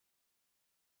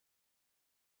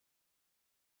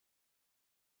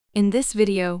In this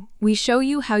video, we show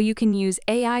you how you can use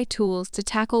AI tools to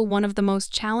tackle one of the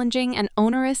most challenging and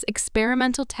onerous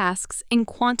experimental tasks in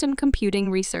quantum computing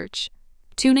research: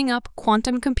 tuning up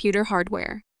quantum computer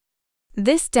hardware.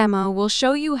 This demo will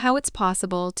show you how it's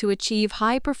possible to achieve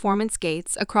high-performance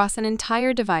gates across an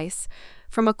entire device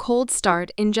from a cold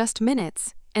start in just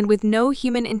minutes and with no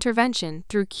human intervention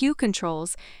through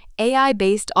Q-CTRL's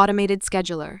AI-based automated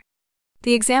scheduler.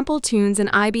 The example tunes an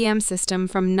IBM system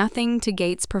from nothing to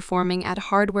gates performing at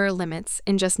hardware limits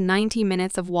in just 90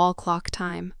 minutes of wall clock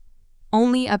time,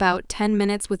 only about 10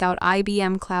 minutes without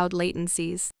IBM cloud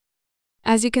latencies.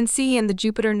 As you can see in the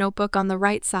Jupyter notebook on the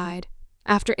right side,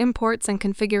 after imports and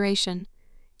configuration,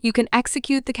 you can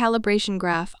execute the calibration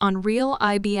graph on real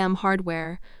IBM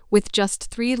hardware with just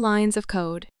 3 lines of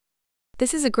code.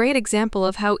 This is a great example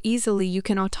of how easily you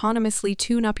can autonomously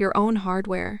tune up your own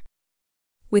hardware.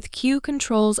 With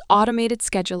Q-CTRL's automated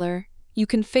scheduler, you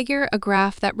configure a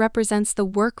graph that represents the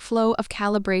workflow of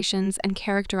calibrations and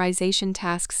characterization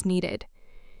tasks needed,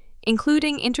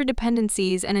 including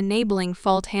interdependencies and enabling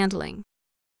fault handling.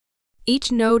 Each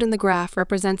node in the graph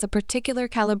represents a particular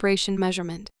calibration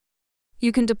measurement.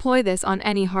 You can deploy this on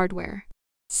any hardware: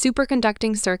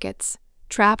 superconducting circuits,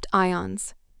 trapped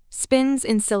ions, spins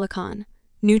in silicon,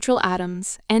 neutral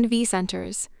atoms, and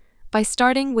V-centers, by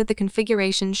starting with the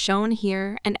configuration shown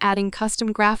here and adding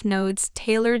custom graph nodes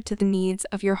tailored to the needs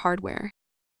of your hardware.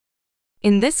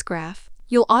 In this graph,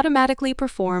 you'll automatically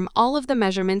perform all of the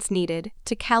measurements needed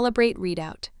to calibrate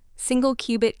readout, single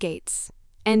qubit gates,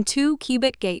 and 2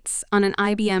 qubit gates on an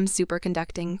IBM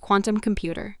superconducting quantum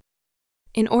computer.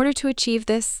 In order to achieve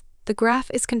this, the graph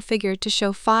is configured to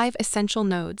show 5 essential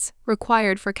nodes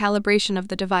required for calibration of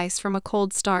the device from a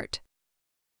cold start.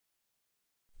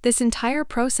 This entire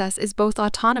process is both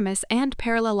autonomous and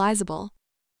parallelizable.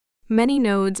 Many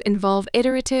nodes involve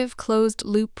iterative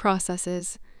closed-loop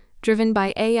processes, driven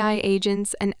by AI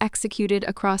agents and executed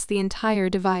across the entire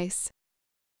device.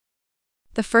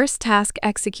 The first task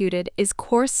executed is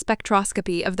coarse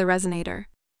spectroscopy of the resonator.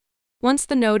 Once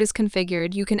the node is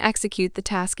configured, you can execute the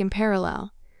task in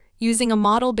parallel, using a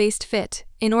model-based fit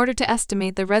in order to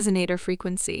estimate the resonator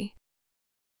frequency.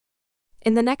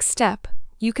 In the next step,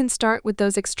 you can start with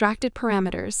those extracted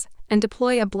parameters and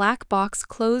deploy a black box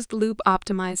closed-loop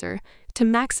optimizer to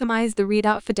maximize the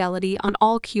readout fidelity on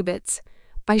all qubits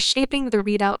by shaping the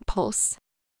readout pulse.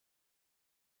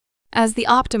 As the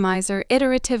optimizer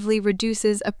iteratively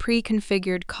reduces a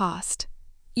pre-configured cost,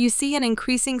 you see an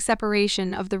increasing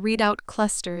separation of the readout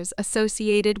clusters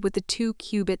associated with the 2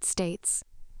 qubit states.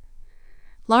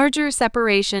 Larger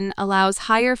separation allows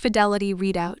higher fidelity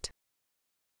readout.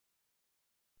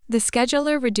 The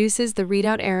scheduler reduces the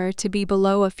readout error to be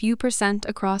below a few %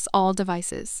 across all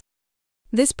devices.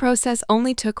 This process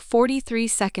only took 43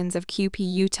 seconds of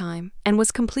QPU time and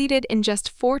was completed in just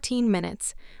 14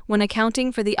 minutes when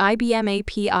accounting for the IBM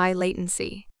API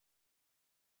latency.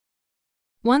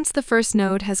 Once the first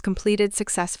node has completed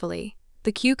successfully,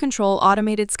 the Q-CTRL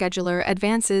automated scheduler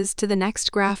advances to the next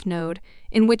graph node,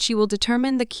 in which you will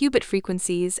determine the qubit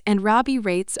frequencies and Rabi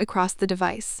rates across the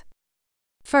device.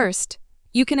 First,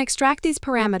 you can extract these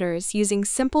parameters using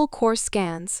simple coarse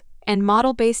scans and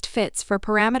model-based fits for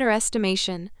parameter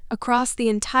estimation across the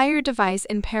entire device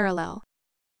in parallel.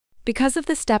 Because of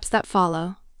the steps that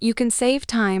follow, you can save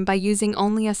time by using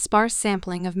only a sparse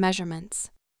sampling of measurements.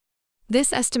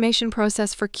 This estimation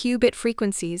process for qubit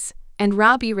frequencies and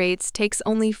Rabi rates takes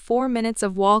only 4 minutes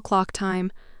of wall clock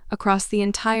time across the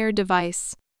entire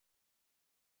device.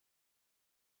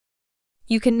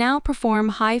 You can now perform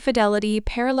high-fidelity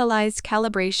parallelized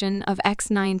calibration of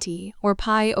X90 or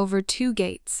pi over 2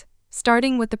 gates,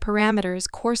 starting with the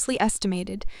parameters coarsely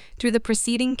estimated through the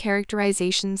preceding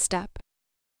characterization step.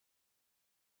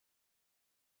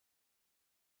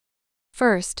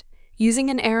 First, using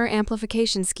an error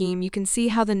amplification scheme, you can see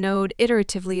how the node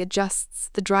iteratively adjusts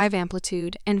the drive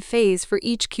amplitude and phase for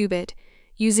each qubit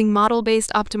using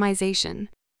model-based optimization.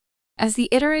 As the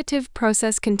iterative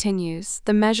process continues,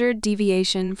 the measured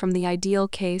deviation from the ideal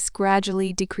case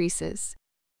gradually decreases.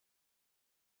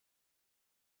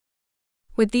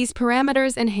 With these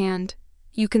parameters in hand,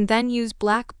 you can then use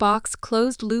black box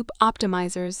closed-loop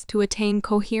optimizers to attain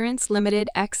coherence-limited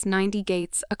X90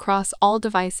 gates across all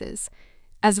devices,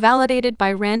 as validated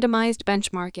by randomized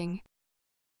benchmarking.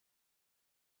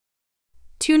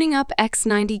 Tuning up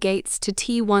X90 gates to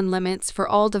T1 limits for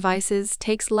all devices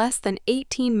takes less than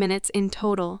 18 minutes in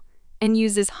total and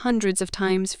uses hundreds of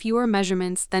times fewer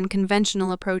measurements than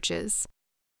conventional approaches.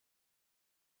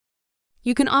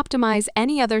 You can optimize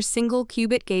any other single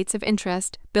qubit gates of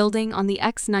interest building on the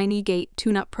X90 gate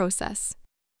tune-up process.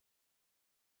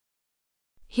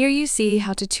 Here you see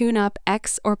how to tune up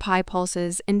X or pi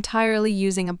pulses entirely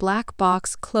using a black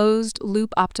box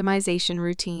closed-loop optimization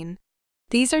routine.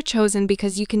 These are chosen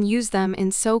because you can use them in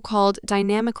so-called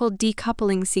dynamical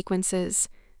decoupling sequences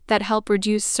that help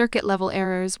reduce circuit-level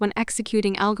errors when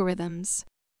executing algorithms.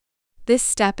 This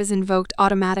step is invoked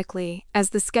automatically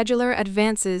as the scheduler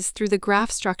advances through the graph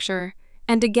structure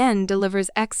and again delivers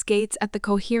X gates at the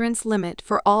coherence limit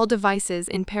for all devices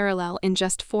in parallel in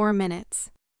just 4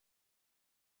 minutes.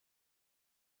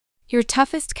 Your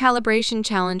toughest calibration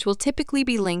challenge will typically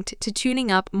be linked to tuning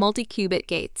up multi-qubit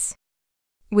gates.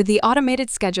 With the automated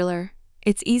scheduler,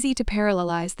 it's easy to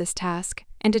parallelize this task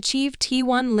and achieve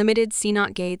T1 limited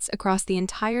CNOT gates across the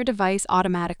entire device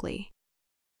automatically.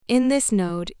 In this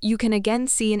node, you can again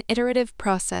see an iterative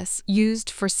process used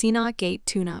for CNOT gate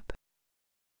tune-up.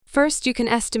 First, you can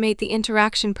estimate the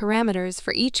interaction parameters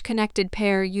for each connected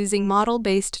pair using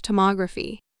model-based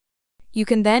tomography. You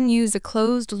can then use a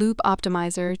closed-loop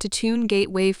optimizer to tune gate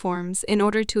waveforms in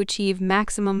order to achieve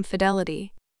maximum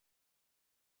fidelity.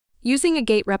 Using a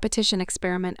gate repetition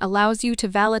experiment allows you to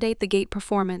validate the gate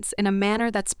performance in a manner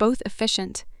that's both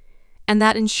efficient and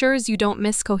that ensures you don't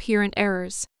miss coherent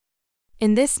errors.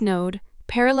 In this node,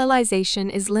 parallelization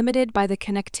is limited by the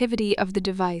connectivity of the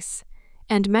device,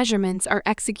 and measurements are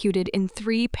executed in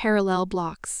 3 parallel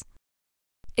blocks.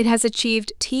 It has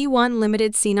achieved T1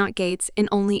 limited CNOT gates in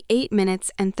only 8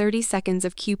 minutes and 30 seconds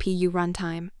of QPU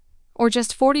runtime, or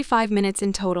just 45 minutes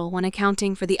in total when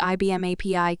accounting for the IBM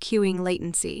API queuing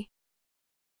latency.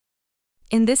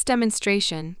 In this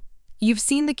demonstration, you've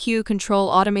seen the Q-CTRL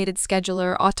automated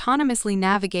scheduler autonomously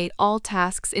navigate all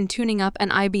tasks in tuning up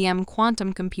an IBM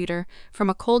quantum computer from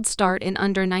a cold start in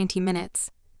under 90 minutes,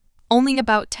 only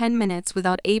about 10 minutes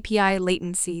without API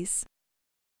latencies.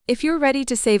 If you're ready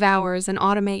to save hours and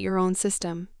automate your own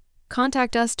system,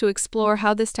 contact us to explore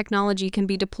how this technology can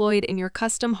be deployed in your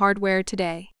custom hardware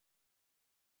today.